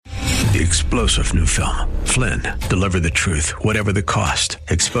The explosive new film, Flynn, deliver the truth, whatever the cost,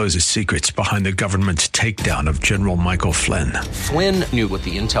 exposes secrets behind the government's takedown of General Michael Flynn. Flynn knew what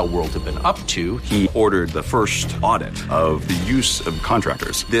the intel world had been up to. He ordered the first audit of the use of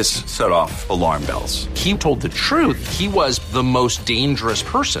contractors. This set off alarm bells. He told the truth. He was the most dangerous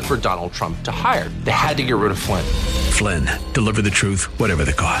person for Donald Trump to hire. They had to get rid of Flynn. Flynn, deliver the truth, whatever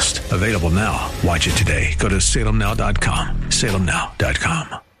the cost. Available now. Watch it today. Go to salemnow.com.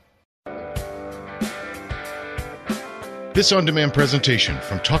 salemnow.com. This on-demand presentation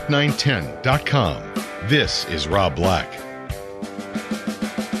from Talk910.com. This is Rob Black.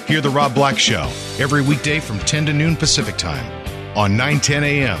 Hear The Rob Black Show every weekday from 10 to noon Pacific Time on 910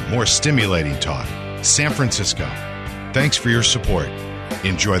 a.m. More stimulating talk. San Francisco. Thanks for your support.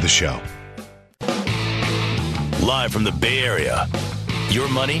 Enjoy the show. Live from the Bay Area. Your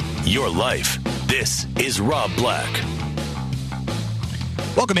money, your life. This is Rob Black.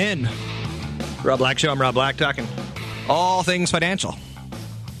 Welcome in. Rob Black Show. I'm Rob Black, talking all things financial.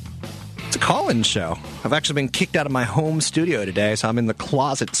 It's a call-in show. I've actually been kicked out of my home studio today, so I'm in the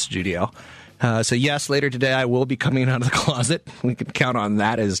closet studio. So yes, later today I will be coming out of the closet. We can count on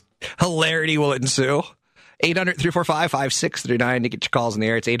that as hilarity will ensue. 800-345-5639 to get your calls on the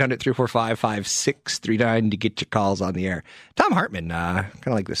air. It's 800-345-5639 to get your calls on the air. Tom Hartman, kind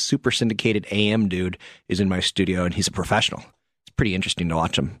of like the super syndicated AM dude, is in my studio, and he's a professional. It's pretty interesting to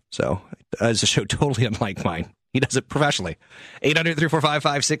watch him. So it's a show totally unlike mine. He does it professionally.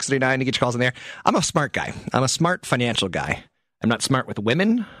 800-345-5639 to get your calls in there. I'm a smart guy. I'm a smart financial guy. I'm not smart with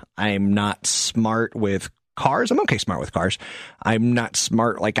women. I'm not smart with cars. I'm okay smart with cars. I'm not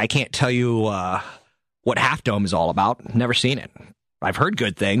smart. Like, I can't tell you what Half Dome is all about. Never seen it. I've heard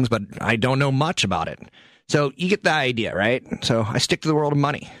good things, but I don't know much about it. So you get the idea, right? So I stick to the world of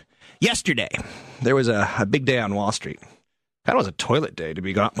money. Yesterday, there was a big day on Wall Street. Kind of was a toilet day, to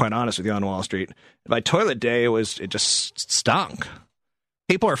be quite honest with you, on Wall Street. By toilet day, it just stunk.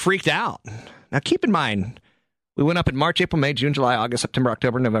 People are freaked out. Now, keep in mind, we went up in March, April, May, June, July, August, September,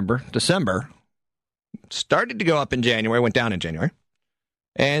 October, November, December. Started to go up in January, went down in January.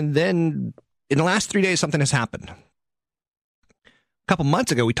 And then in the last 3 days, something has happened. A couple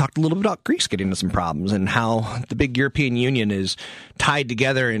months ago, we talked a little bit about Greece getting into some problems and how the big European Union is tied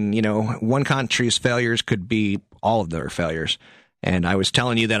together, and, you know, one country's failures could be all of their failures. And I was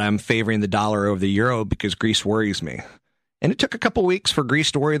telling you that I'm favoring the dollar over the euro because Greece worries me. And it took a couple weeks for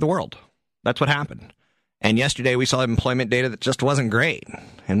Greece to worry the world. That's what happened. And yesterday we saw employment data that just wasn't great.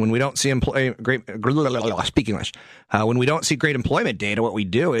 And when we don't see when we don't see great employment data, what we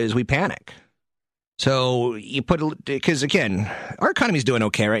do is we panic. So you because again, our economy's doing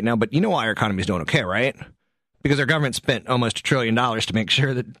okay right now, but you know why our economy's doing okay, right? Because our government spent almost $1 trillion to make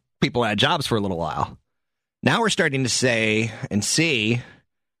sure that people had jobs for a little while. Now we're starting to say and see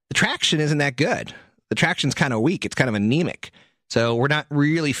the traction isn't that good. The traction's kind of weak. It's kind of anemic. So we're not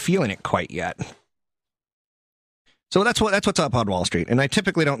really feeling it quite yet. So that's what's up on Wall Street. And I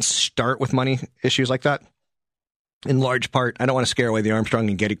typically don't start with money issues like that. In large part, I don't want to scare away the Armstrong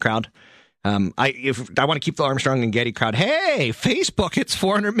and Getty crowd. If I want to keep the Armstrong and Getty crowd, hey, Facebook hits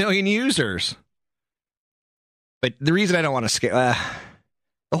 400 million users. But the reason I don't want to scare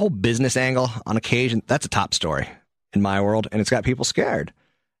the whole business angle on occasion, that's a top story in my world, and it's got people scared.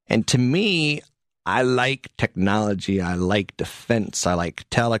 And to me, I like technology, I like defense, I like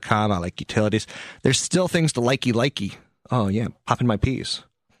telecom, I like utilities. There's still things to likey. Oh, yeah, popping my peas.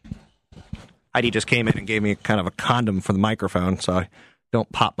 Heidi just came in and gave me kind of a condom for the microphone, so I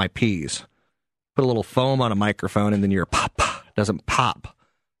don't pop my peas. Put a little foam on a microphone, and then your pop doesn't pop.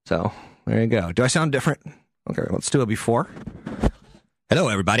 So there you go. Do I sound different? Okay, let's do it before. Hello,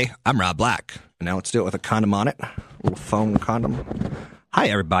 everybody. I'm Rob Black. And now let's do it with a condom on it. A little foam condom. Hi,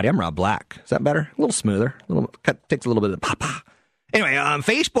 everybody. I'm Rob Black. Is that better? A little smoother. Takes a little bit of pop. Anyway,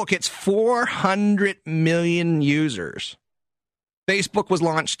 Facebook hits 400 million users. Facebook was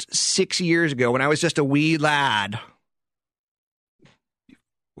launched 6 years ago when I was just a wee lad.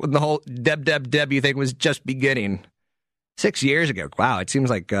 When the whole Deb thing was just beginning. 6 years ago. Wow, it seems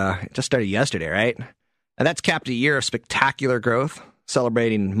like it just started yesterday, right? And that's capped a year of spectacular growth,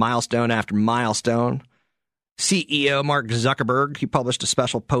 celebrating milestone after milestone. CEO Mark Zuckerberg, he published a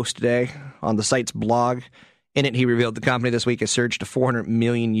special post today on the site's blog. In it, he revealed the company this week has surged to 400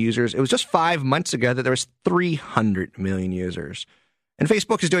 million users. It was just 5 months ago that there was 300 million users. And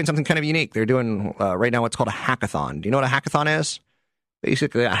Facebook is doing something kind of unique. They're doing right now what's called a hackathon. Do you know what a hackathon is?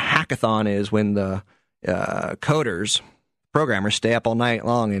 Basically, a hackathon is when the coders, programmers, stay up all night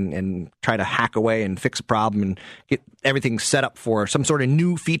long and try to hack away and fix a problem and get everything set up for some sort of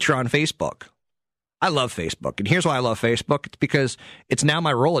new feature on Facebook. I love Facebook. And here's why I love Facebook. It's because it's now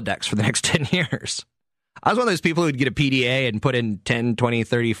my Rolodex for the next 10 years. I was one of those people who'd get a PDA and put in 10, 20,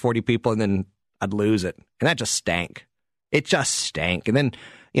 30, 40 people, and then I'd lose it. And that just stank. It just stank. And then,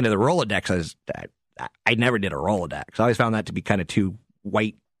 the Rolodex, I never did a Rolodex. I always found that to be kind of too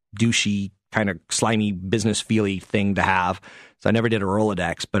white, douchey, kind of slimy, business-feely thing to have. So I never did a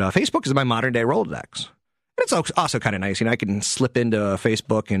Rolodex. But Facebook is my modern-day Rolodex. It's also kind of nice. I can slip into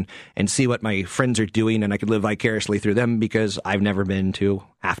Facebook and see what my friends are doing, and I could live vicariously through them because I've never been to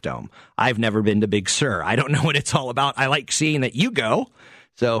Half Dome. I've never been to Big Sur. I don't know what it's all about. I like seeing that you go,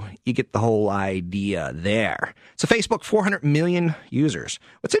 so you get the whole idea there. So Facebook, 400 million users.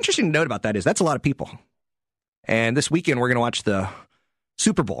 What's interesting to note about that is that's a lot of people. And this weekend, we're going to watch the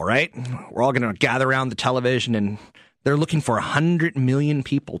Super Bowl, right? We're all going to gather around the television, and they're looking for 100 million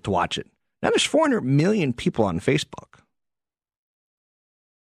people to watch it. Now there's 400 million people on Facebook.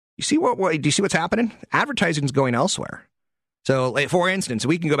 You see do you see what's happening? Advertising's going elsewhere. So, for instance,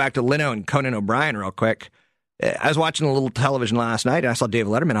 we can go back to Leno and Conan O'Brien real quick. I was watching a little television last night, and I saw Dave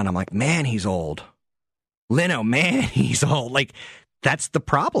Letterman on. I'm like, man, he's old. Leno, man, he's old. Like, that's the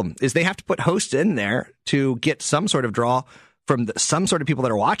problem, is they have to put hosts in there to get some sort of draw from some sort of people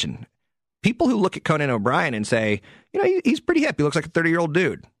that are watching. People who look at Conan O'Brien and say, he's pretty hip. He looks like a 30-year-old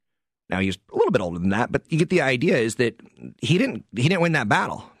dude. Now, he's a little bit older than that, but you get the idea is that he didn't win that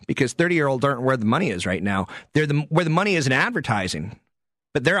battle because 30-year-olds aren't where the money is right now. They're where the money is in advertising,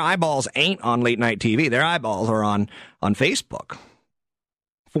 but their eyeballs ain't on late-night TV. Their eyeballs are on Facebook.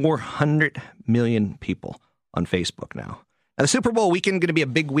 400 million people on Facebook now. Now, the Super Bowl weekend going to be a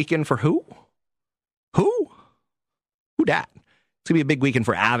big weekend for who? Who dat? It's going to be a big weekend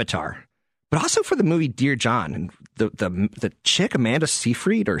for Avatar. But also for the movie Dear John. And the chick, Amanda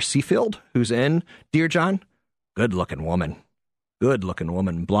Seyfried, or Seyfield, who's in Dear John, good-looking woman. Good-looking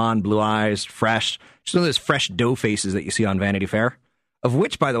woman. Blonde, blue eyes, fresh. She's one of those fresh dough faces that you see on Vanity Fair, of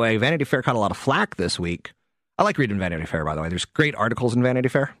which, by the way, Vanity Fair caught a lot of flack this week. I like reading Vanity Fair, by the way. There's great articles in Vanity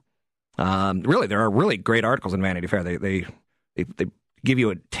Fair. Really, there are really great articles in Vanity Fair. They give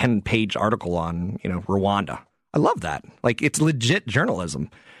you a 10-page article on, Rwanda. I love that. Like, it's legit journalism.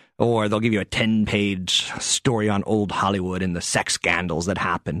 Or they'll give you a 10-page story on old Hollywood and the sex scandals that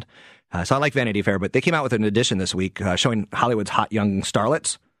happened. So I like Vanity Fair, but they came out with an edition this week showing Hollywood's hot young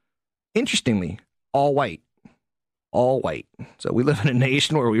starlets. Interestingly, all white. All white. So we live in a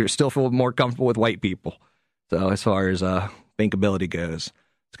nation where we still feel more comfortable with white people. So as far as bankability goes.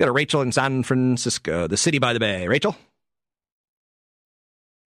 Let's go to Rachel in San Francisco, the city by the bay. Rachel?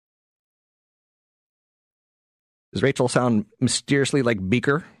 Does Rachel sound mysteriously like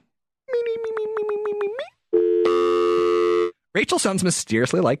Beaker? Rachel sounds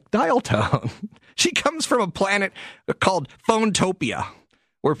mysteriously like Dial Tone. She comes from a planet called Phonetopia,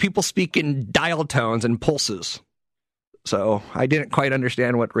 where people speak in dial tones and pulses. So I didn't quite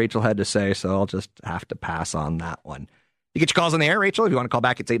understand what Rachel had to say, so I'll just have to pass on that one. You get your calls on the air, Rachel. If you want to call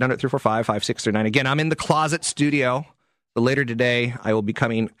back, it's 800-345-5639. Again, I'm in the closet studio. But later today, I will be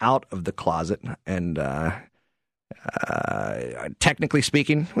coming out of the closet, and technically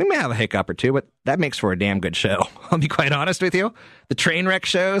speaking, we may have a hiccup or two, but that makes for a damn good show. I'll be quite honest with you. The train wreck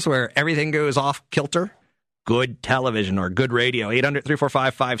shows where everything goes off kilter, good television or good radio.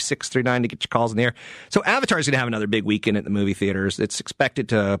 800-345-5639 to get your calls in the air. So Avatar is going to have another big weekend at the movie theaters. It's expected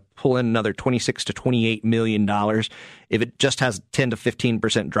to pull in another $26 to $28 million. If it just has a 10 to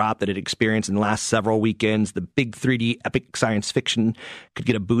 15% drop that it experienced in the last several weekends, the big 3D epic science fiction could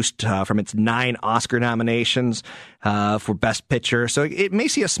get a boost from its 9 Oscar nominations for Best Picture. So it may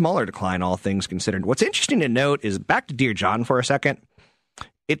see a smaller decline, all things considered. What's interesting to note is, back to Dear John for a second,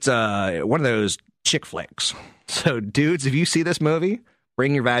 it's one of those chick flicks. So, dudes, if you see this movie,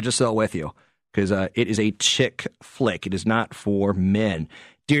 bring your Vagisil with you, because it is a chick flick. It is not for men.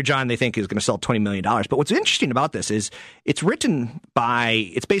 Dear John, they think, is going to sell $20 million. But what's interesting about this is it's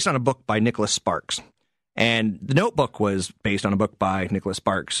based on a book by Nicholas Sparks. And The Notebook was based on a book by Nicholas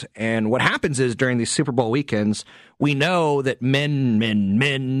Sparks. And what happens is, during these Super Bowl weekends, we know that men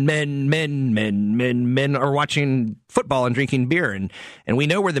are watching football and drinking beer. And we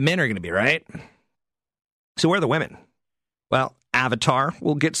know where the men are going to be, right? So where are the women? Well, Avatar,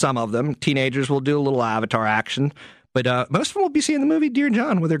 we'll get some of them. Teenagers will do a little Avatar action. But most of them will be seeing the movie Dear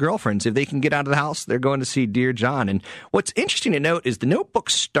John with their girlfriends. If they can get out of the house, they're going to see Dear John. And what's interesting to note is The Notebook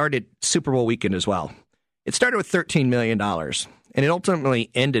started Super Bowl weekend as well. It started with $13 million, and it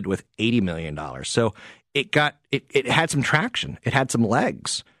ultimately ended with $80 million. So it had some traction. It had some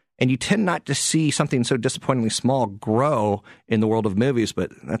legs. And you tend not to see something so disappointingly small grow in the world of movies,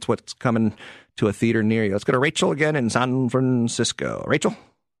 but that's what's coming to a theater near you. Let's go to Rachel again in San Francisco. Rachel?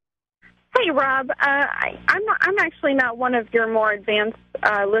 Hey, Rob. I'm actually not one of your more advanced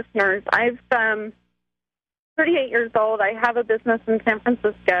listeners. I'm 38 years old. I have a business in San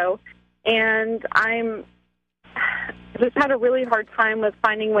Francisco, and I'm just had a really hard time with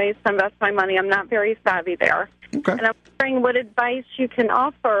finding ways to invest my money. I'm not very savvy there. Okay. And I'm wondering what advice you can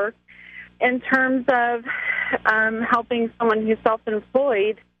offer in terms of helping someone who's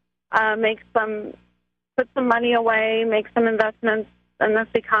self-employed put some money away, make some investments in this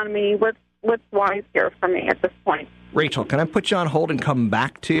economy. What's wise here for me at this point? Rachel, can I put you on hold and come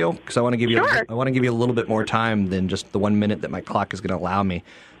back to you? Because I want to give you a little bit more time than just the 1 minute that my clock is going to allow me.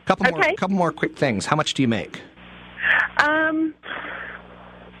 Couple more quick things. How much do you make?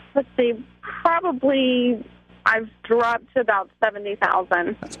 Let's see. Probably I've dropped to about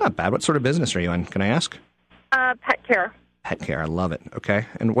 $70,000. That's not bad. What sort of business are you in? Can I ask? Pet care. Pet care. I love it. Okay.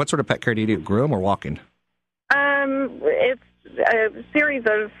 And what sort of pet care do you do? Groom or walk-in? It's a series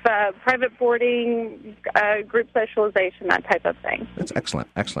of private boarding, group socialization, that type of thing. That's excellent.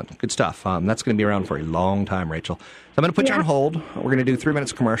 Excellent. Good stuff. That's going to be around for a long time, Rachel. So I'm going to put you on hold. We're going to do 3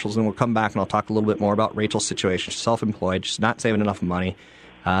 minutes of commercials, and we'll come back, and I'll talk a little bit more about Rachel's situation. She's self-employed. She's not saving enough money.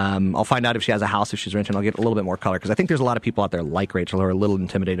 I'll find out if she has a house, if she's renting. I'll get a little bit more color, because I think there's a lot of people out there like Rachel who are a little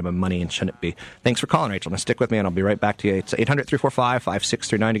intimidated by money and shouldn't be. Thanks for calling, Rachel. Now stick with me, and I'll be right back to you. It's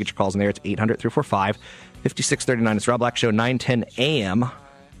 800-345-5639 to get your calls in there. It's 800-345-5639. It's Rob Black Show, 9:10 a.m.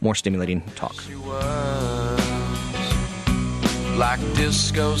 More stimulating talk. She was like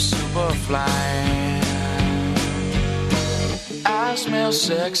disco superfly. I smell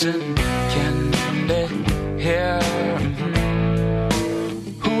sex and candy hair.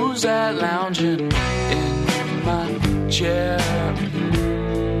 Who's that lounging in my chair?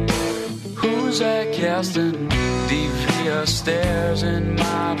 Who's that casting devious stares in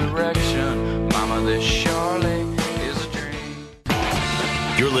my direction? Mama, this surely is a dream.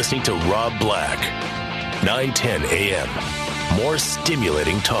 You're listening to Rob Black, 9:10 a.m. More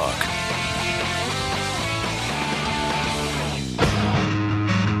stimulating talk.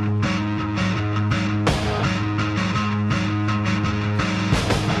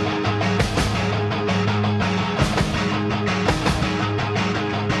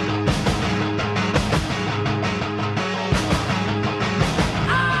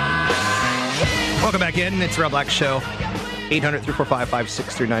 Welcome back in. It's the Rob Black Show.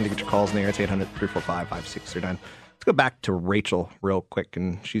 800-345-5639 to get your calls in there. It's 800-345-5639. Let's go back to Rachel real quick.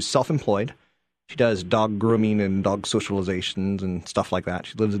 And she's self-employed. She does dog grooming and dog socializations and stuff like that.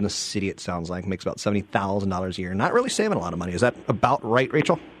 She lives in the city, it sounds like. Makes about $70,000 a year. Not really saving a lot of money. Is that about right,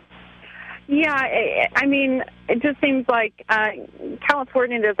 Rachel? Yeah, I mean, it just seems like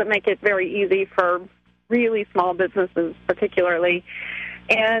California doesn't make it very easy for really small businesses particularly.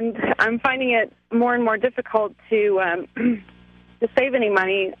 And I'm finding it more and more difficult to save any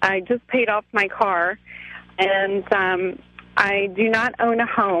money. I just paid off my car, and I do not own a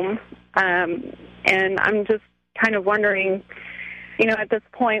home. And I'm just kind of wondering, at this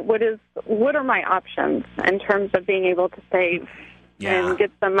point, what are my options in terms of being able to save and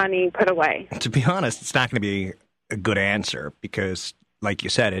get some money put away? To be honest, it's not going to be a good answer because, like you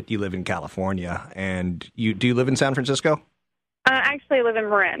said, you live in California, and do you live in San Francisco? Actually, I live in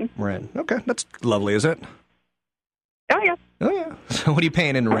Marin. Marin. Okay, that's lovely, isn't it? Oh, yeah. Oh, yeah. So what are you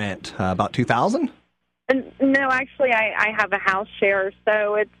paying in rent? About $2,000? No, actually, I have a house share,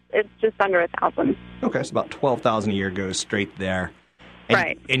 so it's just under $1,000. Okay, so about $12,000 a year goes straight there. And,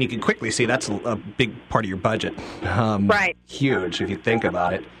 right. And you can quickly see that's a big part of your budget. Right. Huge, if you think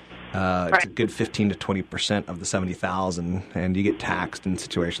about it. It's a good 15 to 20% of the $70,000, and you get taxed in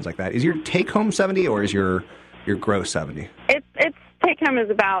situations like that. Is your take-home $70,000 or is your gross $70,000? Its take-home is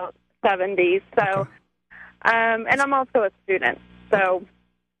about $70,000. So, okay. And I'm also a student. So,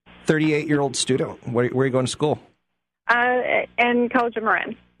 38-year-old student. Where are you going to school? In College of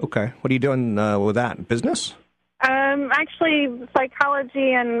Marin. Okay. What are you doing with that? Business? Actually,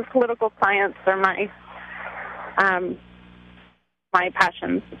 psychology and political science are my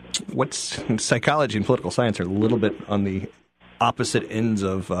passions. What's psychology and political science are a little bit on the opposite ends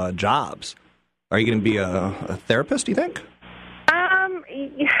of jobs. Are you going to be a therapist, do you think?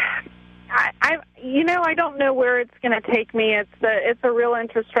 I don't know where it's going to take me. It's a real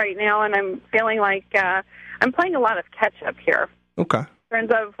interest right now, and I'm feeling like I'm playing a lot of catch-up here. Okay. In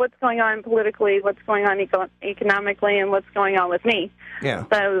terms of what's going on politically, what's going on economically, and what's going on with me. Yeah.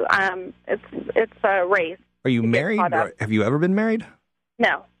 So it's a race. Are you married? Have you ever been married?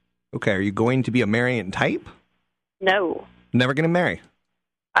 No. Okay. Are you going to be a marrying type? No. Never going to marry?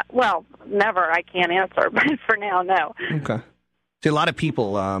 Well, never. I can't answer, but for now, no. Okay. See, a lot of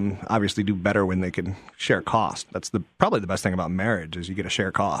people obviously do better when they can share costs. That's probably the best thing about marriage is you get to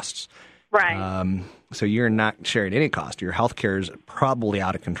share costs. Right. So you're not sharing any cost. Your health care is probably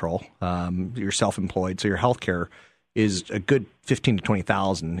out of control. You're self-employed, so your health care is a good $15,000 to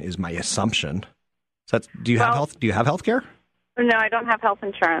 $20,000 is my assumption. So do you have health care? No, I don't have health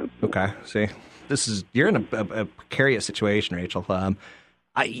insurance. Okay. See, you're in a precarious situation, Rachel. Part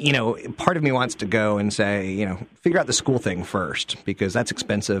of me wants to go and say, figure out the school thing first because that's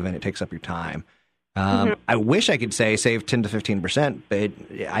expensive and it takes up your time. I wish I could say save 10 to 15%, but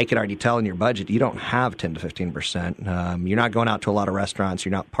I could already tell in your budget you don't have 10 to 15%. You're not going out to a lot of restaurants.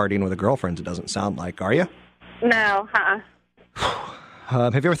 You're not partying with girlfriends. It doesn't sound like, are you? No.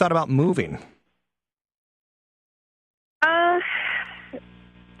 Have you ever thought about moving?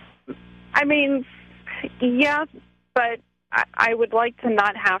 I mean, yeah, but I would like to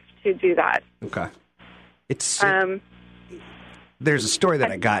not have to do that. Okay. There's a story that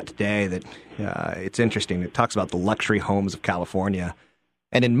I got today that it's interesting. It talks about the luxury homes of California.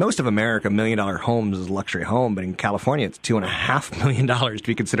 And in most of America, $1 million homes is a luxury home. But in California, it's $2.5 million to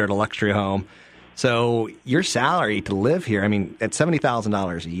be considered a luxury home. So your salary to live here, I mean, at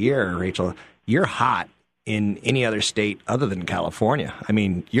 $70,000 a year, Rachel, you're hot in any other state other than California. I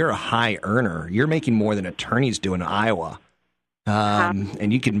mean, you're a high earner. You're making more than attorneys do in Iowa.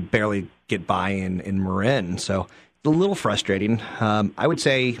 And you can barely get by in Marin. So it's a little frustrating. I would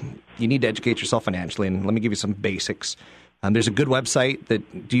say you need to educate yourself financially. And let me give you some basics. There's a good website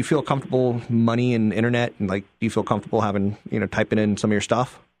do you feel comfortable money and internet? And do you feel comfortable having, typing in some of your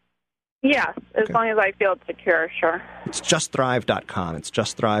stuff? Yes, as long as I feel secure, sure. It's justthrive.com. It's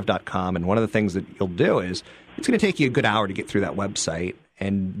justthrive.com. And one of the things that you'll do is it's going to take you a good hour to get through that website.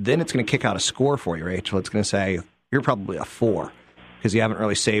 And then it's going to kick out a score for you, Rachel. It's going to say you're probably a 4 because you haven't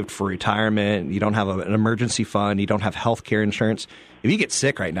really saved for retirement. You don't have an emergency fund. You don't have health care insurance. If you get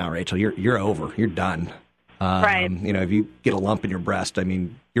sick right now, Rachel, you're over. You're done. Right. If you get a lump in your breast, I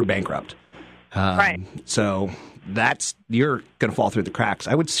mean, you're bankrupt. Right. So you're going to fall through the cracks.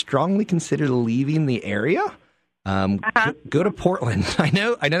 I would strongly consider leaving the area. Go to Portland. I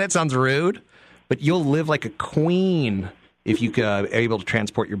know that sounds rude, but you'll live like a queen if you are able to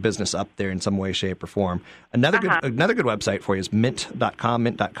transport your business up there in some way, shape, or form. Another good website for you is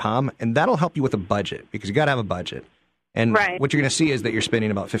mint.com, and that'll help you with a budget because you got to have a budget. And what you're going to see is that you're spending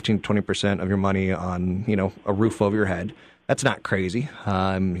about 15 to 20% of your money on, a roof over your head. That's not crazy.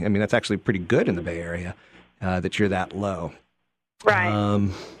 I mean, that's actually pretty good in the Bay Area that you're that low. Right.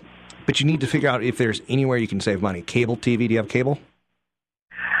 But you need to figure out if there's anywhere you can save money. Cable TV, do you have cable?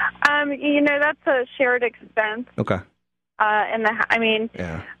 That's a shared expense. Okay.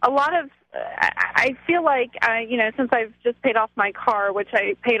 A lot of, I feel like, since I've just paid off my car, which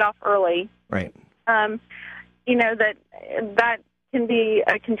I paid off early. Right. That can be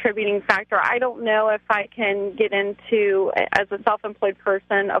a contributing factor. I don't know if I can get into, as a self-employed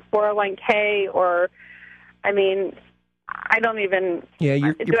person, a 401k or, I don't even. Yeah,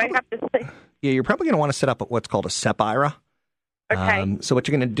 I have to say? Yeah, you're probably going to want to set up what's called a SEP IRA. Okay. So what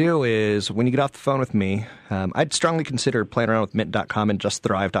you're going to do is when you get off the phone with me, I'd strongly consider playing around with mint.com and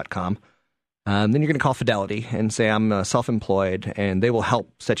justthrive.com. Then you're going to call Fidelity and say I'm self-employed, and they will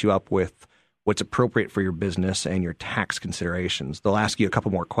help set you up with what's appropriate for your business and your tax considerations. They'll ask you a couple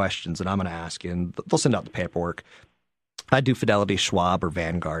more questions that I'm going to ask you, and they'll send out the paperwork. I do Fidelity, Schwab, or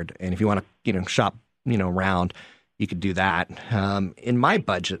Vanguard, and if you want to, shop, around, you could do that. In my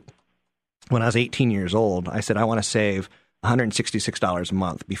budget, when I was 18 years old, I said I want to save $166 a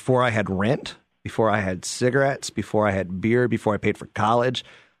month. Before I had rent, before I had cigarettes, before I had beer, before I paid for college,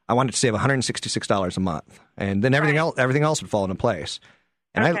 I wanted to save $166 a month, and then everything else would fall into place.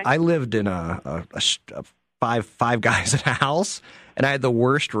 And I lived in a five guys in a house, and I had the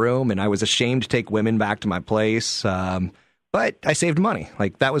worst room, and I was ashamed to take women back to my place. But I saved money.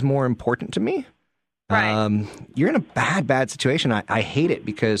 That was more important to me. Right. You're in a bad situation. I hate it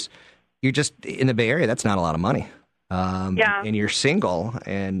because you're just in the Bay Area. That's not a lot of money. And you're single,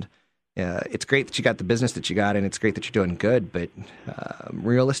 and it's great that you got the business that you got, and it's great that you're doing good. But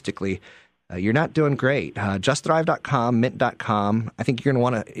realistically, you're not doing great. JustThrive.com, Mint.com. I think you're going to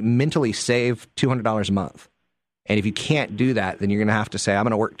want to mentally save $200 a month. And if you can't do that, then you're going to have to say, I'm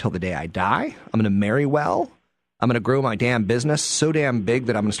going to work till the day I die. I'm going to marry well. I'm going to grow my damn business so damn big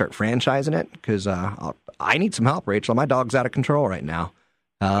that I'm going to start franchising it because I need some help, Rachel. My dog's out of control right now.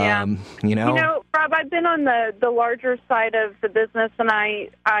 Rob, I've been on the larger side of the business, and I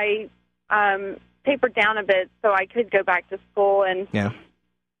tapered down a bit so I could go back to school. And yeah.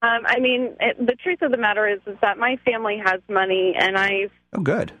 The truth of the matter is that my family has money, and I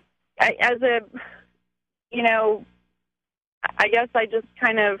guess I just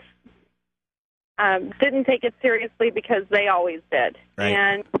kind of didn't take it seriously because they always did. Right.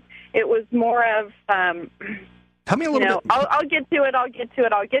 And, it was more of, Tell me a little bit. I'll get to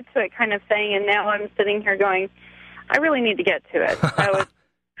it kind of thing. And now I'm sitting here going, I really need to get to it. So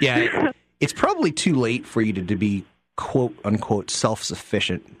yeah, it's probably too late for you to be quote unquote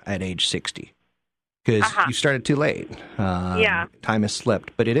self-sufficient at age 60 because you started too late. Time has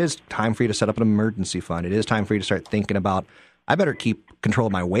slipped, but it is time for you to set up an emergency fund. It is time for you to start thinking about, I better keep control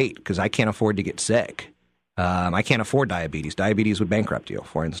of my weight because I can't afford to get sick. I can't afford diabetes. Diabetes would bankrupt you,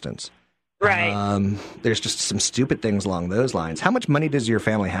 for instance. Right. There's just some stupid things along those lines. How much money does your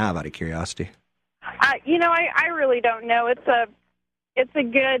family have, out of curiosity? I really don't know. It's a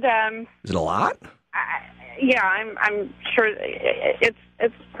good. Is it a lot? I'm sure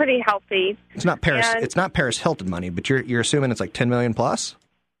it's pretty healthy. It's not Paris. It's not Paris Hilton money, but you're assuming it's like $10 million plus.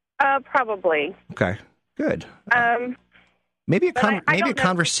 Probably. Okay. Good. Maybe a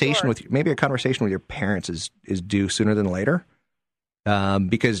conversation with your parents is due sooner than later.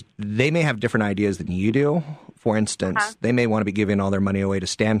 Because they may have different ideas than you do. For instance, they may want to be giving all their money away to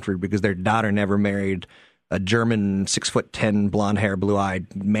Stanford because their daughter never married a German 6'10", blonde hair, blue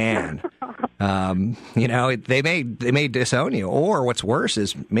eyed man. They may disown you. Or what's worse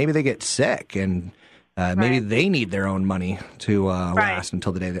is maybe they get sick and maybe they need their own money to last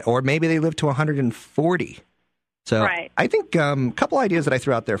until the day. Or maybe they live to 140. So I think a couple ideas that I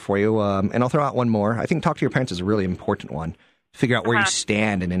threw out there for you, and I'll throw out one more. I think talk to your parents is a really important one. Figure out where you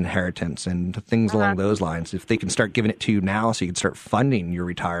stand in inheritance and things along those lines. If they can start giving it to you now so you can start funding your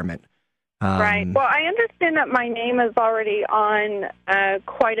retirement. Right. Well, I understand that my name is already on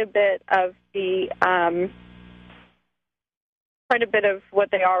quite a bit of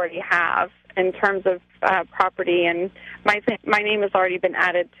what they already have in terms of property, and my name has already been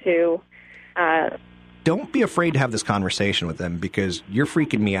added to. Don't be afraid to have this conversation with them because you're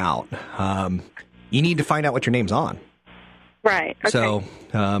freaking me out. You need to find out what your name's on. Right. Okay. So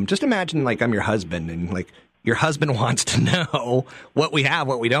just imagine like I'm your husband and like your husband wants to know what we have,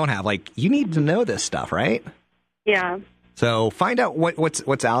 what we don't have. Like you need to know this stuff, right? Yeah. So find out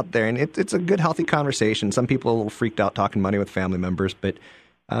what's out there. And it's a good, healthy conversation. Some people are a little freaked out talking money with family members, but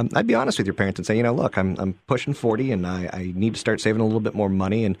I'd be honest with your parents and say, look, I'm pushing 40 and I need to start saving a little bit more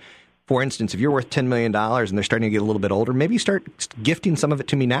money. And for instance, if you're worth $10 million and they're starting to get a little bit older, maybe you start gifting some of it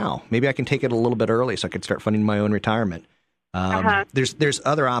to me now. Maybe I can take it a little bit early so I could start funding my own retirement. There's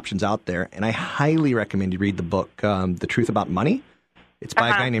other options out there, and I highly recommend you read the book, The Truth About Money. It's by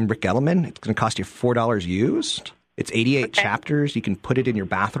a guy named Rick Edelman. It's going to cost you $4 used. It's 88 chapters. You can put it in your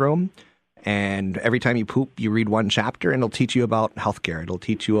bathroom, and every time you poop, you read one chapter, and it'll teach you about healthcare. It'll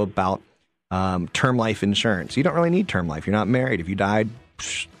teach you about term life insurance. You don't really need term life. You're not married. If you died,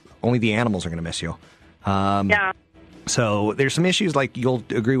 only the animals are going to miss you. So there's some issues like you'll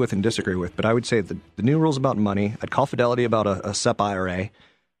agree with and disagree with, but I would say the new rules about money, I'd call Fidelity about a SEP IRA.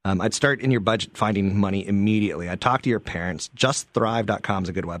 I'd start in your budget finding money immediately. I'd talk to your parents. JustThrive.com is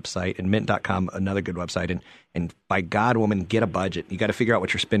a good website, and Mint.com another good website. And by God, woman, get a budget. You got to figure out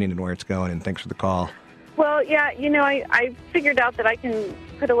what you're spending and where it's going, and thanks for the call. Well, yeah, I figured out that I can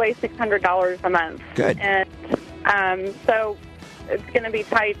put away $600 a month. Good. And so it's going to be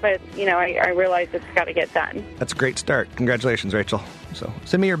tight, but, I realize it's got to get done. That's a great start. Congratulations, Rachel. So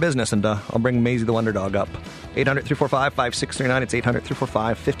send me your business, and I'll bring Maisie the Wonder Dog up. 800-345-5639. It's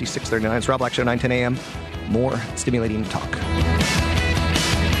 800-345-5639. It's Rob Black Show, 9:10 a.m. More stimulating talk.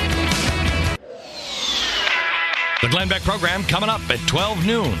 The Glenn Beck program coming up at 12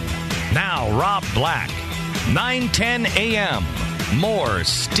 noon. Now, Rob Black, 9:10 a.m. More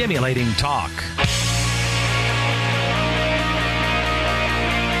stimulating talk.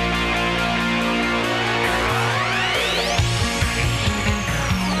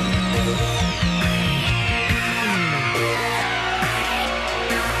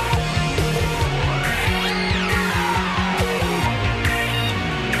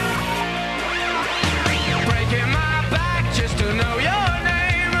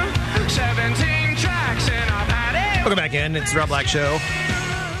 Welcome back in. It's the Rob Black Show.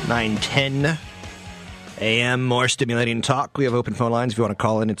 9:10 a.m. More stimulating talk. We have open phone lines. If you want to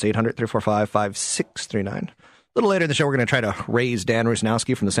call in, it's 800-345-5639. A little later in the show, we're going to try to raise Dan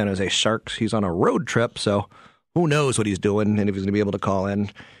Rusnowski from the San Jose Sharks. He's on a road trip, so who knows what he's doing and if he's going to be able to call in.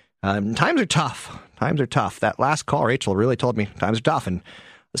 Times are tough. That last call, Rachel really told me times are tough. And I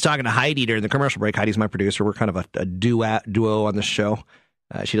was talking to Heidi during the commercial break. Heidi's my producer. We're kind of a duo on the show.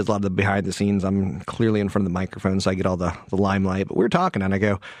 She does a lot of the behind the scenes. I'm clearly in front of the microphone, so I get all the limelight. But we were talking, and I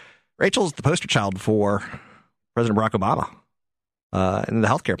go, Rachel's the poster child for President Barack Obama and the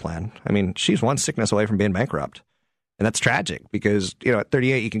healthcare plan. I mean, she's one sickness away from being bankrupt. And that's tragic because, at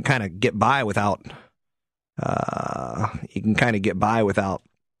 38, you can kind of get by without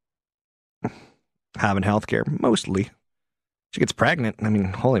having health care, mostly. She gets pregnant. I mean,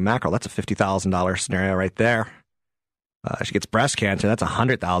 holy mackerel, that's a $50,000 scenario right there. She gets breast cancer. That's a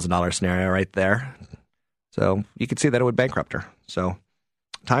 $100,000 scenario right there. So you could see that it would bankrupt her. So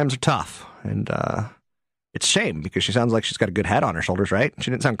times are tough. And it's a shame because she sounds like she's got a good head on her shoulders, right?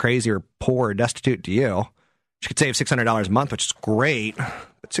 She didn't sound crazy or poor or destitute to you. She could save $600 a month, which is great.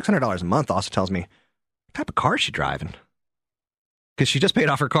 But $600 a month also tells me what type of car she's driving. Because she just paid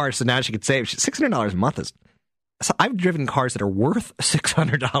off her car, so now she could save. $600 a month is... So I've driven cars that are worth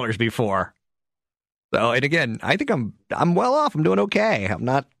 $600 before. So, and again, I think I'm well off. I'm doing okay. I'm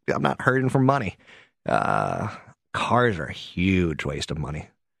not hurting for money. Cars are a huge waste of money,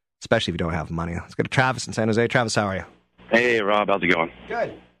 especially if you don't have money. Let's go to Travis in San Jose. Travis, how are you? Hey, Rob. How's it going?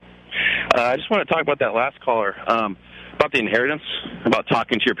 Good. I just want to talk about that last caller, about the inheritance, about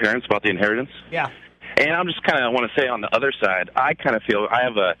talking to your parents about the inheritance. Yeah. And I'm just kind of want to say on the other side, I kind of feel I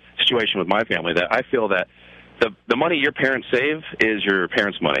have a situation with my family that I feel that the money your parents save is your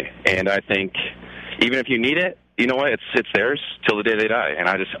parents' money. And I think even if you need it, you know what, it's theirs till the day they die. And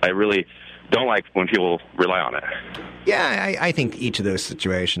I really don't like when people rely on it. Yeah, I think each of those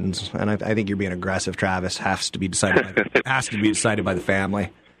situations, and I think you're being aggressive, Travis, has to be decided by the family.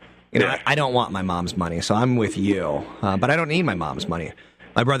 You know, I don't want my mom's money, so I'm with you. But I don't need my mom's money.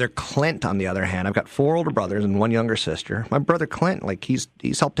 My brother Clint, on the other hand, I've got 4 older brothers and 1 younger sister. My brother Clint, like he's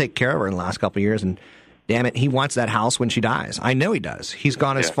helped take care of her in the last couple of years, and damn it, he wants that house when she dies. I know he does. He's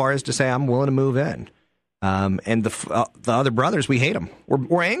gone as far as to say, I'm willing to move in. And the other brothers, we hate him.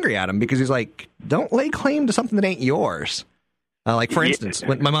 We're angry at him because he's like, don't lay claim to something that ain't yours. Like, for instance,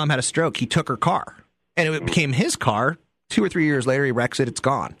 when my mom had a stroke, he took her car. And it became his car. 2 or 3 years later, he wrecks it. It's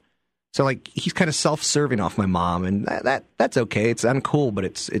gone. So, like, he's kind of self-serving off my mom. And that's okay. It's uncool, but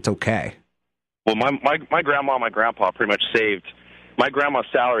it's okay. Well, my grandma and my grandpa pretty much saved. My grandma's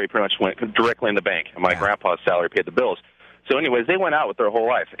salary pretty much went directly in the bank. And my grandpa's salary paid the bills. So anyways, they went out with their whole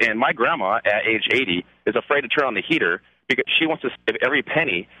life. And my grandma, at age 80, is afraid to turn on the heater because she wants to save every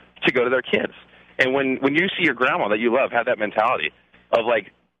penny to go to their kids. And when you see your grandma that you love have that mentality of,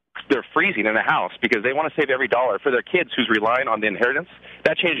 like, they're freezing in the house because they want to save every dollar for their kids who's relying on the inheritance,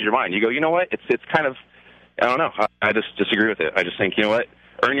 that changes your mind. You go, you know what? It's kind of, I don't know. I just disagree with it. I just think, you know what?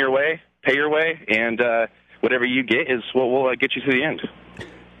 Earn your way, pay your way, and whatever you get is what will get you to the end.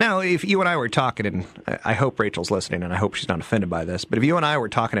 Now, if you and I were talking, and I hope Rachel's listening, and I hope she's not offended by this, but if you and I were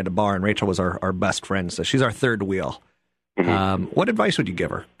talking at a bar, and Rachel was our best friend, so she's our third wheel, what advice would you give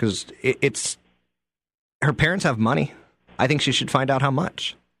her? Because it's her parents have money. I think she should find out how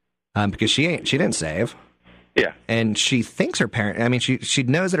much, because she didn't save. Yeah. And she thinks her parent, I mean, she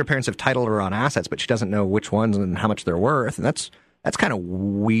knows that her parents have titled her on assets, but she doesn't know which ones and how much they're worth, and that's kind of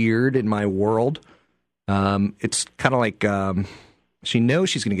weird in my world. It's kind of like... she knows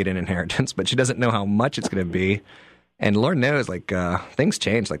she's going to get an inheritance, but she doesn't know how much it's going to be. And Lord knows, like, things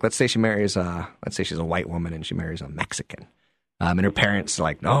change. Like, let's say she marries, let's say she's a white woman and she marries a Mexican. And her parents are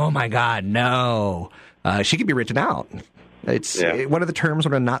like, oh, my God, no. She could be written out. It's what are the terms,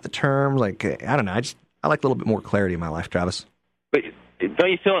 what are not the terms? Like, I don't know. I like a little bit more clarity in my life, Travis. But don't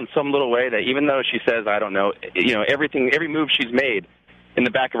you feel in some little way that even though she says, I don't know, you know, every move she's made in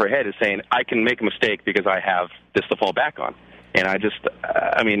the back of her head is saying, I can make a mistake because I have this to fall back on. And I just,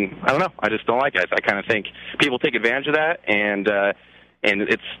 I don't know. I just don't like it. I kind of think people take advantage of that, and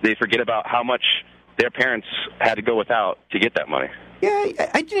they forget about how much their parents had to go without to get that money. Yeah,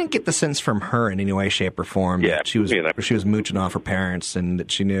 I didn't get the sense from her in any way, shape, or form that she was mooching off her parents and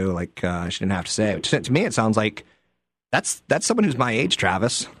that she knew, like, she didn't have to save. To me, it sounds like that's someone who's my age,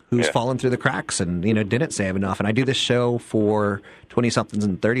 Travis, who's fallen through the cracks and, you know, didn't save enough. And I do this show for 20-somethings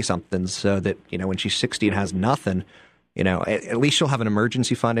and 30-somethings so that, you know, when she's 60 and has nothing, you know, at least she'll have an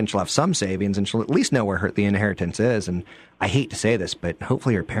emergency fund and she'll have some savings and she'll at least know where the inheritance is. And I hate to say this, but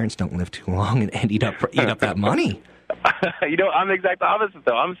hopefully her parents don't live too long and eat up that money. You know, I'm the exact opposite,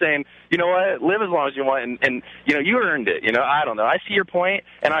 though. I'm saying, you know what, live as long as you want, and you know, you earned it. You know, I don't know. I see your point,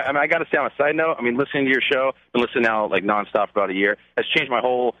 and I got to say on a side note, I mean, listening to your show, and listening now like nonstop for about a year, has changed my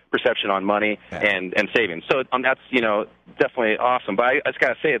whole perception on money and savings. So that's, you know, definitely awesome. But I just got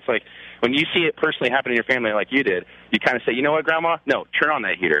to say, it's like, when you see it personally happen in your family like you did, you kind of say, you know what, Grandma? No, turn on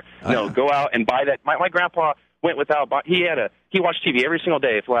that heater. No, go out and buy that. My grandpa went without. He watched TV every single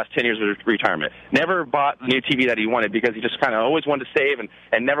day for the last 10 years of retirement. Never bought the new TV that he wanted because he just kind of always wanted to save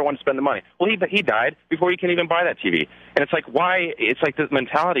and never wanted to spend the money. Well, he died before he can even buy that TV. And it's like, why? It's like the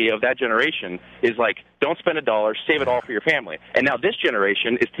mentality of that generation is like, don't spend a dollar, save it all for your family. And now this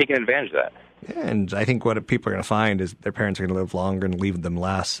generation is taking advantage of that. Yeah, and I think what people are going to find is their parents are going to live longer and leave them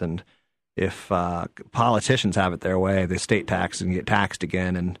less. And if politicians have it their way, the state tax and get taxed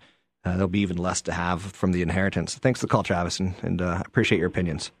again, and there'll be even less to have from the inheritance. Thanks for the call, Travis, and I appreciate your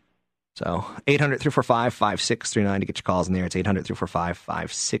opinions. So 800-345-5639 to get your calls in there. It's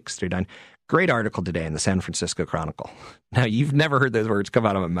 800-345-5639. Great article today in the San Francisco Chronicle. Now, you've never heard those words come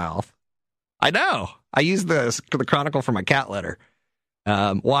out of my mouth. I know. I use the Chronicle for my cat letter.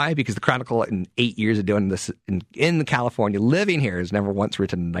 Why? Because the Chronicle, in 8 years of doing this in California, living here, has never once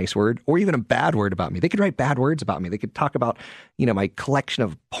written a nice word or even a bad word about me. They could write bad words about me. They could talk about, my collection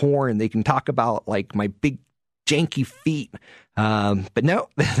of porn. They can talk about, like, my big janky feet. But no,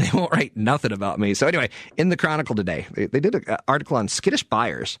 they won't write nothing about me. So anyway, in the Chronicle today, they did an article on skittish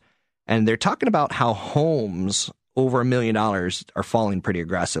buyers, and they're talking about how homes over $1 million are falling pretty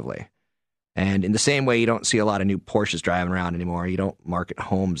aggressively. And in the same way, you don't see a lot of new Porsches driving around anymore. You don't market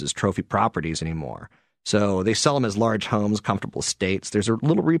homes as trophy properties anymore. So they sell them as large homes, comfortable estates. There's a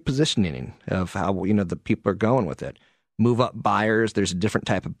little repositioning of how, the people are going with it. Move up buyers. There's a different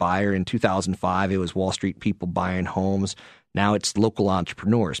type of buyer. In 2005, it was Wall Street people buying homes. Now it's local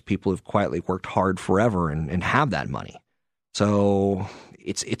entrepreneurs, people who've quietly worked hard forever and have that money. So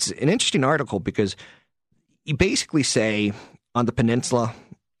it's an interesting article because you basically say on the peninsula,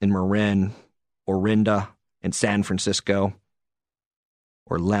 in Marin, Orinda, in San Francisco,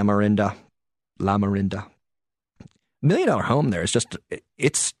 or La Marinda, $1 million home there is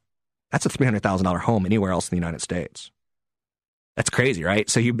that's a $300,000 home anywhere else in the United States. That's crazy, right?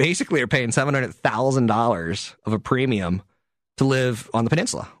 So you basically are paying $700,000 of a premium to live on the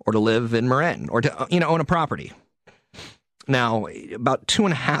peninsula or to live in Marin or to, own a property. Now, about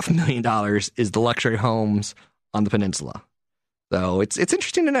 $2.5 million is the luxury homes on the peninsula. So it's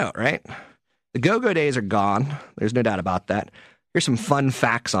interesting to note, right? The go-go days are gone. There's no doubt about that. Here's some fun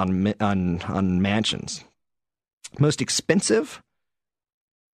facts on mansions. Most expensive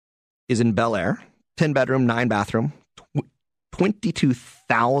is in Bel Air, 10-bedroom, 9-bathroom,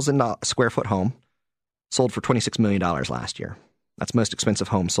 22,000 square foot home, sold for $26 million last year. That's the most expensive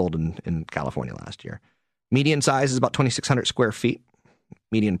home sold in California last year. Median size is about 2,600 square feet.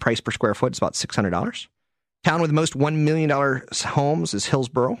 Median price per square foot is about $600. Town with the most $1 million homes is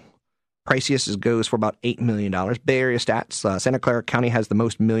Hillsborough. Priciest goes for about $8 million. Bay Area stats, Santa Clara County has the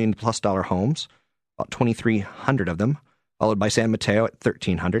most $1 million+ homes, about 2,300 of them, followed by San Mateo at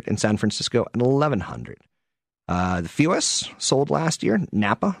 1,300 and San Francisco at 1,100. The fewest sold last year,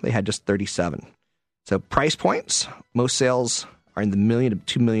 Napa, they had just 37. So price points, most sales are in the $1 million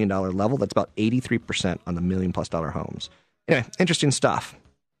to $2 million level. That's about 83% on the $1 million+ homes. Anyway, interesting stuff.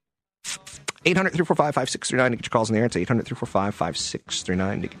 800-345-5639 to get your calls in there. It's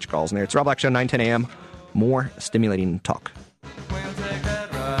 800-345-5639 to get your calls in there. It's Rob Black Show, 9-10 a.m. More stimulating talk.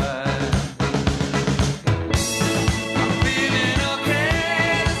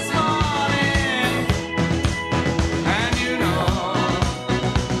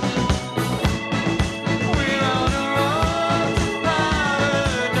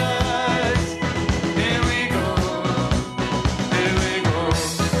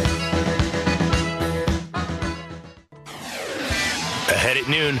 Ahead at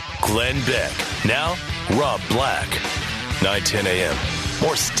noon, Glenn Beck. Now, Rob Black. 9-10 a.m.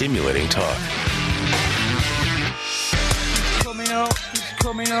 More stimulating talk. Coming out, he's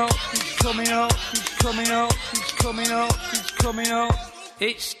coming out, he's coming out, he's coming out, he's coming out, he's coming out.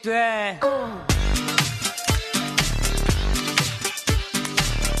 It's there.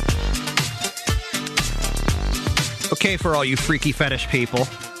 Okay, for all you freaky fetish people,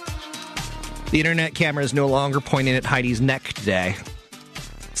 the internet camera is no longer pointing at Heidi's neck today.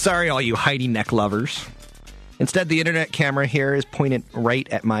 Sorry, all you Heidi neck lovers. Instead, the internet camera here is pointed right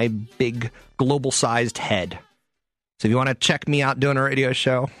at my big, global-sized head. So if you want to check me out doing a radio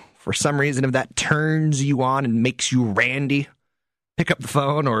show, for some reason, if that turns you on and makes you randy, pick up the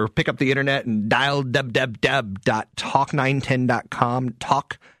phone or pick up the internet and dial www.talk910.com,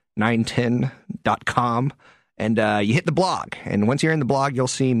 talk910.com, and you hit the blog. And once you're in the blog, you'll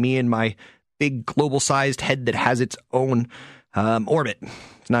see me and my big global-sized head that has its own orbit.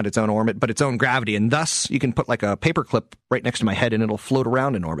 It's not its own orbit, but its own gravity. And thus, you can put like a paper clip right next to my head and it'll float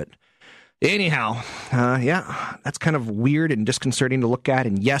around in orbit. Anyhow, yeah, that's kind of weird and disconcerting to look at.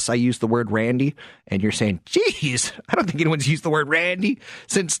 And yes, I use the word randy. And you're saying, geez, I don't think anyone's used the word randy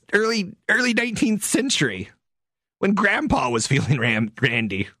since early 19th century when Grandpa was feeling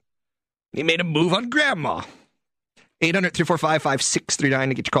randy. He made a move on Grandma. 800-345-5639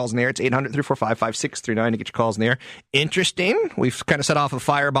 to get your calls in there. It's 800-345-5639 to get your calls in there. Interesting. We've kind of set off a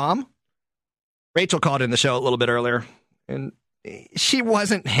firebomb. Rachel called in the show a little bit earlier, and she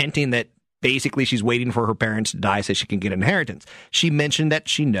wasn't hinting that basically she's waiting for her parents to die so she can get inheritance. She mentioned that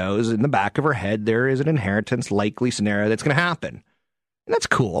she knows in the back of her head there is an inheritance likely scenario that's going to happen. And that's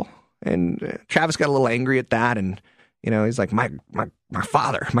cool. And Travis got a little angry at that, and he's like, my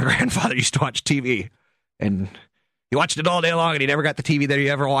grandfather used to watch TV, and he watched it all day long, and he never got the TV that he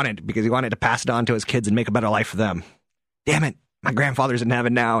ever wanted because he wanted to pass it on to his kids and make a better life for them. Damn it, my grandfather's in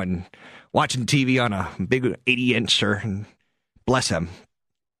heaven now and watching TV on a big 80-incher, and bless him.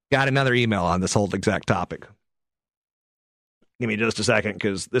 Got another email on this whole exact topic. Give me just a second,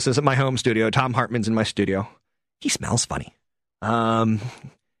 because this isn't my home studio. Tom Hartman's in my studio. He smells funny. And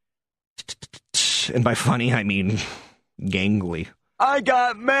by funny, I mean gangly. I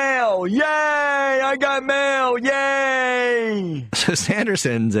got mail! Yay! I got mail! Yay! So Sanders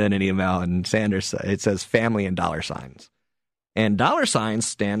sends in an email, and it says family and dollar signs. And dollar signs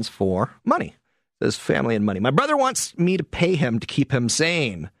stands for money. It says family and money. My brother wants me to pay him to keep him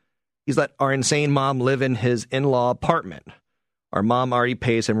sane. He's let our insane mom live in his in-law apartment. Our mom already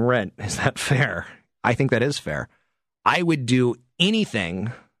pays him rent. Is that fair? I think that is fair. I would do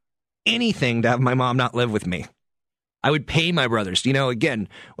anything to have my mom not live with me. I would pay my brothers. Again,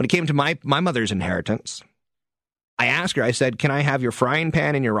 when it came to my mother's inheritance, I asked her, I said, can I have your frying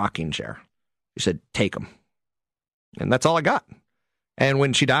pan and your rocking chair? She said, take them. And that's all I got. And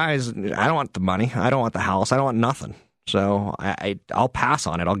when she dies, I don't want the money. I don't want the house. I don't want nothing. So I'll pass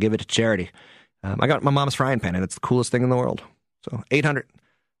on it. I'll give it to charity. I got my mom's frying pan, and it's the coolest thing in the world. So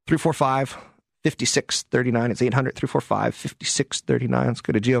 800-345-5639. It's 800-345-5639. Let's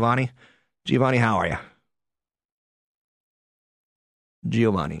go to Giovanni. Giovanni, how are you?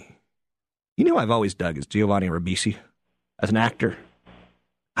 Giovanni. You know I've always dug is Giovanni Ribisi as an actor.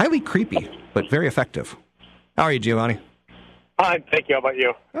 Highly creepy, but very effective. How are you, Giovanni? Fine, thank you. How about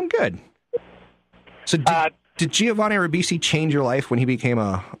you? I'm good. So did Giovanni Ribisi change your life when he became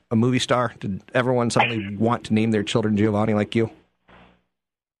a movie star? Did everyone suddenly want to name their children Giovanni like you?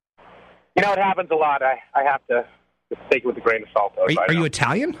 It happens a lot. I have to take it with a grain of salt. Are you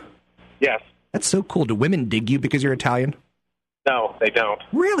Italian? Yes. That's so cool. Do women dig you because you're Italian? No, they don't.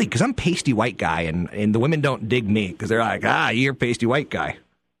 Really? Because I'm pasty white guy, and the women don't dig me because they're like, you're pasty white guy.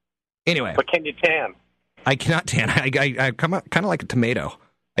 Anyway. But can you tan? I cannot tan. I come out kind of like a tomato.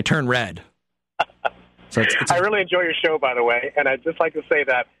 I turn red. So I really enjoy your show, by the way, and I'd just like to say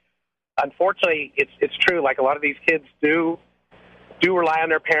that, unfortunately, it's true. Like, a lot of these kids do rely on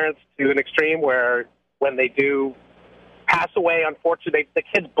their parents to an extreme where when they do pass away, unfortunately, the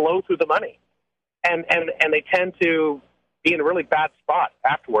kids blow through the money. And they tend to be in a really bad spot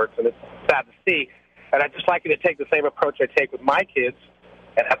afterwards, and it's sad to see. And I'd just like you to take the same approach I take with my kids,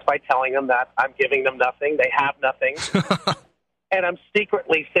 and that's by telling them that I'm giving them nothing, they have nothing, and I'm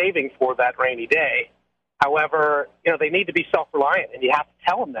secretly saving for that rainy day. However, they need to be self-reliant, and you have to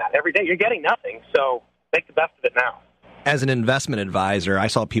tell them that every day. You're getting nothing, so make the best of it now. As an investment advisor, I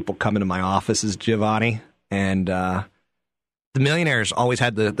saw people come into my offices, Giovanni, and the millionaires always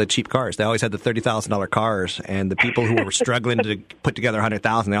had the cheap cars. They always had the $30,000 cars, and the people who were struggling to put together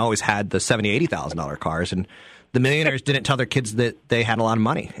 $100,000, they always had the $70,000, $80,000 cars. And the millionaires didn't tell their kids that they had a lot of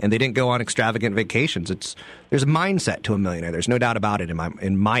money, and they didn't go on extravagant vacations. There's a mindset to a millionaire. There's no doubt about it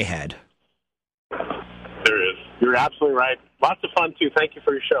in my head. There is. You're absolutely right. Lots of fun, too. Thank you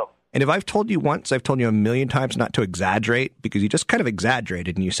for your show. And if I've told you once, I've told you a million times not to exaggerate, because you just kind of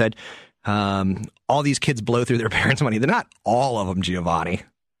exaggerated, and you said all these kids blow through their parents' money. They're not all of them, Giovanni.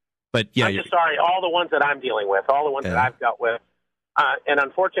 But yeah, I'm just sorry. All the ones that I'm dealing with, all the ones that I've dealt with. And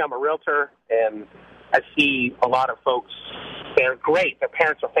unfortunately, I'm a realtor, and I see a lot of folks. They're great. Their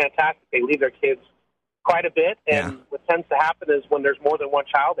parents are fantastic. They leave their kids quite a bit. And what tends to happen is when there's more than one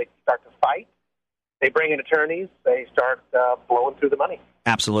child, they start to fight. They bring in attorneys. They start blowing through the money.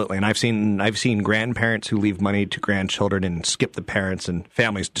 Absolutely, and I've seen grandparents who leave money to grandchildren and skip the parents, and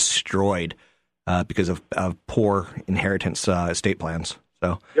families destroyed because of poor inheritance estate plans.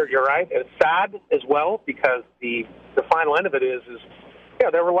 So you're right. It's sad as well, because the final end of it is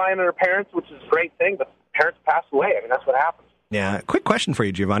they're relying on their parents, which is a great thing, but parents pass away. I mean, that's what happens. Yeah. Quick question for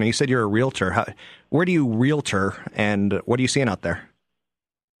you, Giovanni. You said you're a realtor. Where do you realtor, and what are you seeing out there?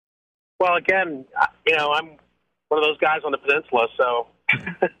 Well, again, I'm one of those guys on the peninsula, so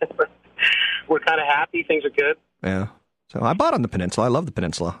we're kind of happy. Things are good. Yeah. So I bought on the peninsula. I love the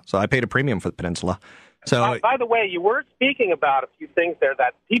peninsula. So I paid a premium for the peninsula. So by the way, you were speaking about a few things there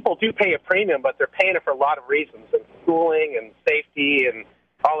that people do pay a premium, but they're paying it for a lot of reasons, and schooling and safety and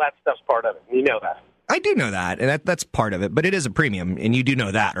all that stuff's part of it. You know that. I do know that, and that's part of it, but it is a premium, and you do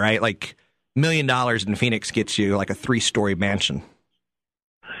know that, right? Like $1 million in Phoenix gets you like a 3-story mansion.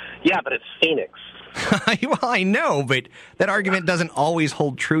 Yeah, but it's Phoenix. Well, I know, but that argument doesn't always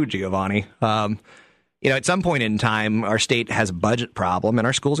hold true, Giovanni. At some point in time, our state has a budget problem, and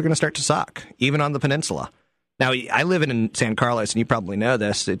our schools are going to start to suck, even on the peninsula. Now, I live in San Carlos, and you probably know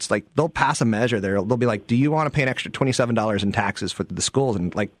this. It's like they'll pass a measure there. They'll be like, do you want to pay an extra $27 in taxes for the schools?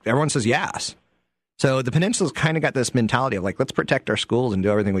 And like everyone says yes. So the Peninsula's kind of got this mentality of like, let's protect our schools and do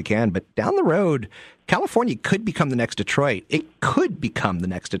everything we can. But down the road, California could become the next Detroit. It could become the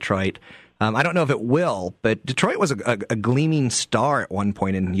next Detroit. I don't know if it will, but Detroit was a gleaming star at one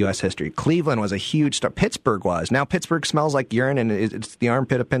point in U.S. history. Cleveland was a huge star. Pittsburgh was. Now Pittsburgh smells like urine, and it's the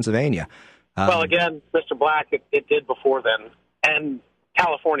armpit of Pennsylvania. Well, again, Mr. Black, it did before then. And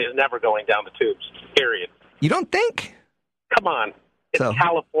California is never going down the tubes, period. You don't think? Come on. It's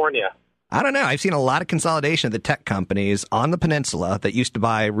California. I don't know. I've seen a lot of consolidation of the tech companies on the peninsula that used to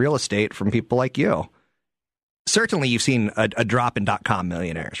buy real estate from people like you. Certainly you've seen a drop in .com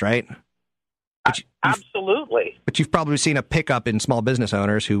millionaires, right? Absolutely. But you've probably seen a pickup in small business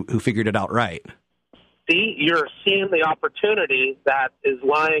owners who figured it out right. See, you're seeing the opportunity that is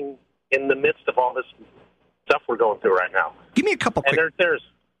lying in the midst of all this stuff we're going through right now. Give me a couple quick...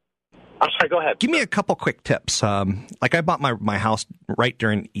 I'm sorry, go ahead. Give me a couple quick tips. Like I bought my house right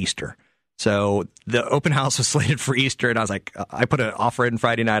during Easter. So the open house was slated for Easter, and I was like, I put an offer in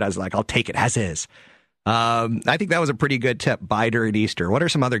Friday night. I was like, I'll take it as is. I think that was a pretty good tip. Buy during Easter. What are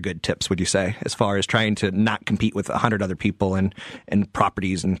some other good tips, would you say, as far as trying to not compete with 100 other people and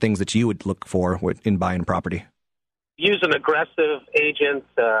properties and things that you would look for in buying property? Use an aggressive agent,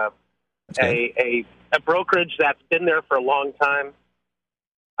 a brokerage that's been there for a long time.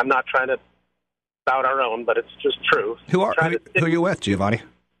 I'm not trying to spout our own, but it's just true. Who are you with, Giovanni?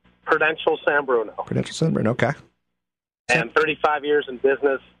 Prudential San Bruno. Prudential San Bruno, okay. And 35 years in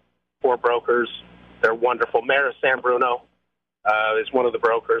business, 4 brokers. They're wonderful. Mayor of San Bruno is one of the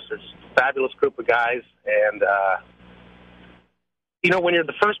brokers. There's a fabulous group of guys. And, when you're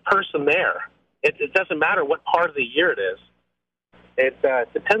the first person there, it doesn't matter what part of the year it is. It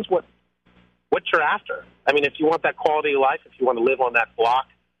depends what you're after. I mean, if you want that quality of life, if you want to live on that block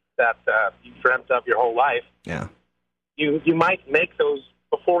that you dreamt of your whole life, yeah, you might make those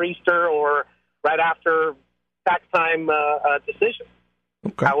before Easter or right after tax time decision.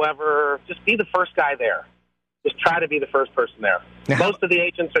 Okay. However, just be the first guy there. Just try to be the first person there. Most of the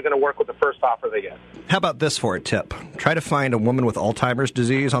agents are going to work with the first offer they get. How about this for a tip? Try to find a woman with Alzheimer's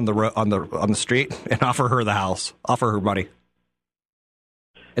disease on the street and offer her the house. Offer her money.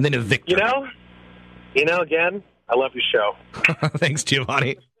 And then evict her. Again, I love your show. Thanks,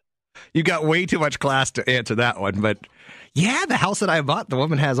 Giovanni. You got way too much class to answer that one, but yeah, the house that I bought, the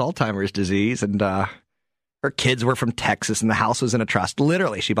woman has Alzheimer's disease, and her kids were from Texas, and the house was in a trust.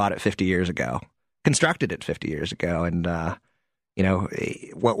 Literally, she bought it 50 years ago, constructed it 50 years ago, and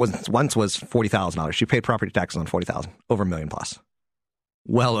what was once was $40,000. She paid property taxes on $40,000, over $1 million plus,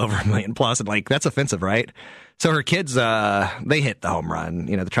 well over $1 million plus, and like that's offensive, right? So her kids, they hit the home run.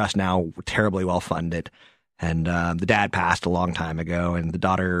 The trust now terribly well funded. And the dad passed a long time ago, and the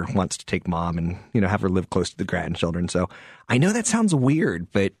daughter wants to take mom and, have her live close to the grandchildren. So I know that sounds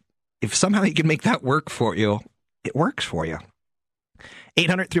weird, but if somehow you can make that work for you, it works for you.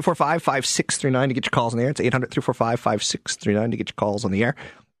 800-345-5639 to get your calls on the air. It's 800-345-5639 to get your calls on the air.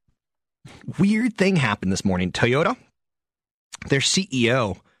 Weird thing happened this morning. Toyota, their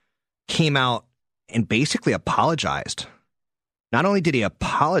CEO, came out and basically apologized. Not only did he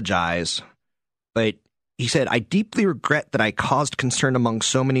apologize, but he said, I deeply regret that I caused concern among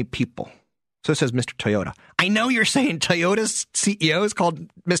so many people. So says Mr. Toyota. I know you're saying Toyota's CEO is called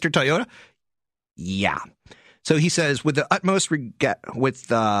Mr. Toyota. Yeah. So he says, we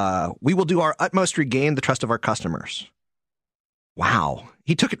will do our utmost to regain the trust of our customers. Wow.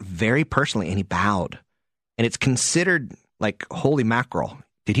 He took it very personally and he bowed. And it's considered like holy mackerel.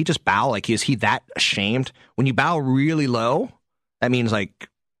 Did he just bow? Like, is he that ashamed? When you bow really low, that means like,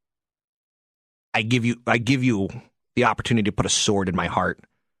 I give you the opportunity to put a sword in my heart.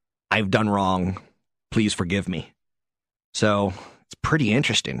 I've done wrong. Please forgive me. So it's pretty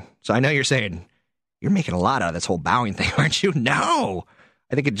interesting. So I know you're saying you're making a lot out of this whole bowing thing, aren't you? No,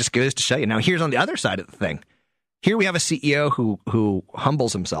 I think it just goes to show you. Now here's on the other side of the thing. Here we have a CEO who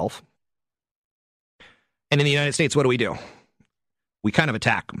humbles himself. And in the United States, what do? We kind of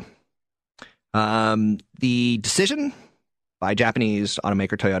attack him. The decision by Japanese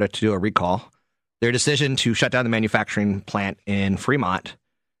automaker Toyota to do a recall, their decision to shut down the manufacturing plant in Fremont,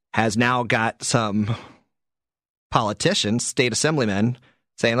 has now got some politicians, state assemblymen,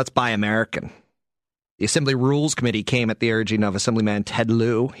 saying, let's buy American. The Assembly Rules Committee came at the urging of Assemblyman Ted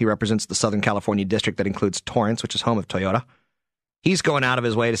Lieu. He represents the Southern California district that includes Torrance, which is home of Toyota. He's going out of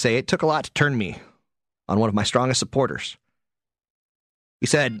his way to say, it took a lot to turn me on one of my strongest supporters. He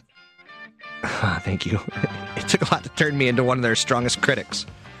said, thank you. It took a lot to turn me into one of their strongest critics.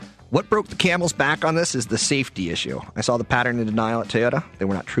 What broke the camel's back on this is the safety issue. I saw the pattern of denial at Toyota. They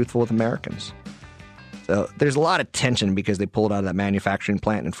were not truthful with Americans. So there's a lot of tension because they pulled out of that manufacturing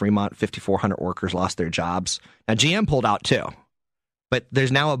plant in Fremont. 5,400 workers lost their jobs. Now, GM pulled out too. But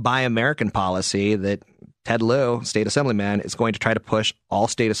there's now a Buy American policy that Ted Lieu, state assemblyman, is going to try to push all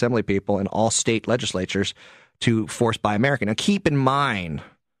state assembly people and all state legislatures to force Buy American. Now, keep in mind,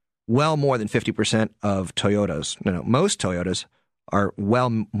 well more than 50% of Toyotas, most Toyotas are well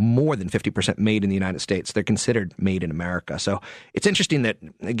more than 50% made in the United States. They're considered made in America. So it's interesting that,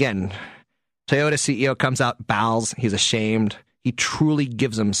 again, Toyota CEO comes out, bows, he's ashamed. He truly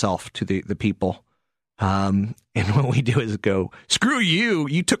gives himself to the people. And what we do is go, screw you,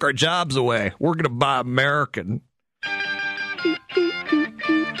 you took our jobs away. We're going to buy American.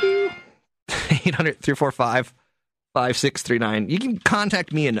 800-345-5639. You can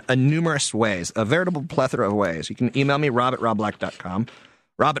contact me in numerous ways, a veritable plethora of ways. You can email me, rob@robblack.com.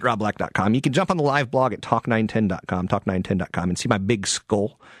 rob@robblack.com. You can jump on the live blog at talk910.com, talk910.com, and see my big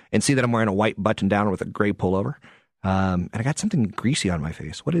skull and see that I'm wearing a white button down with a gray pullover. And I got something greasy on my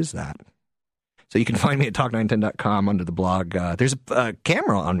face. What is that? So you can find me at talk910.com under the blog. There's a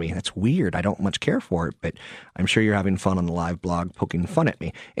camera on me. That's weird. I don't much care for it, but I'm sure you're having fun on the live blog poking fun at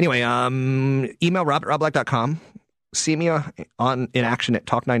me. Anyway, email rob@robblack.com. See me in action at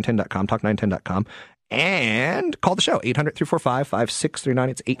talk910.com, talk910.com. And call the show, 800-345-5639.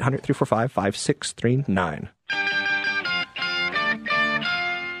 It's 800-345-5639.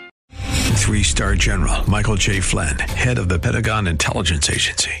 3-star General Michael J. Flynn, head of the Pentagon Intelligence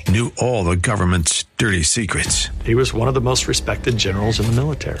Agency, knew all the government's dirty secrets. He was one of the most respected generals in the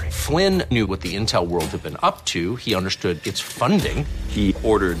military. Flynn knew what the intel world had been up to. He understood its funding. He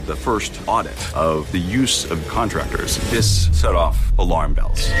ordered the first audit of the use of contractors. This set off alarm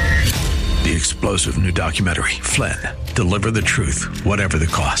bells. The explosive new documentary, Flynn, Deliver the Truth, Whatever the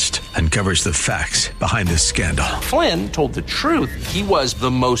Cost, uncovers the facts behind this scandal. Flynn told the truth. He was the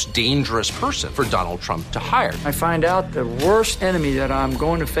most dangerous person for Donald Trump to hire. I find out the worst enemy that I'm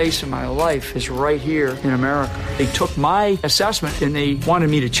going to face in my life is right here in America. They took my assessment and they wanted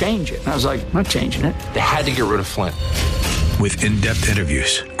me to change it. And I was like, I'm not changing it. They had to get rid of Flynn. With in-depth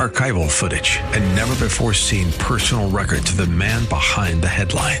interviews, archival footage, and never-before-seen personal records of the man behind the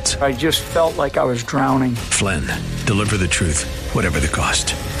headlines. I just felt like I was drowning. Flynn, Deliver the Truth, Whatever the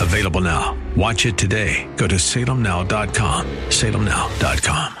Cost. Available now. Watch it today. Go to salemnow.com.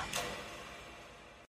 salemnow.com.